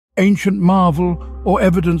ancient marvel, or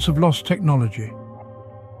evidence of lost technology.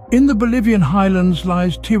 In the Bolivian highlands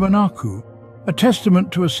lies Tiwanaku, a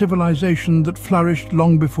testament to a civilization that flourished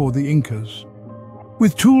long before the Incas.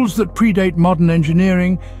 With tools that predate modern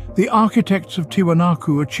engineering, the architects of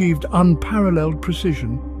Tiwanaku achieved unparalleled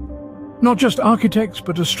precision. Not just architects,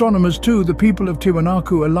 but astronomers too, the people of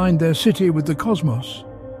Tiwanaku aligned their city with the cosmos.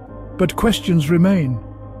 But questions remain.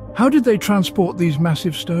 How did they transport these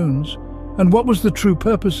massive stones? And what was the true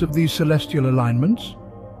purpose of these celestial alignments?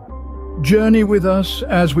 Journey with us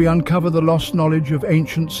as we uncover the lost knowledge of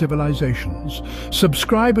ancient civilizations.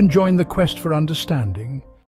 Subscribe and join the quest for understanding.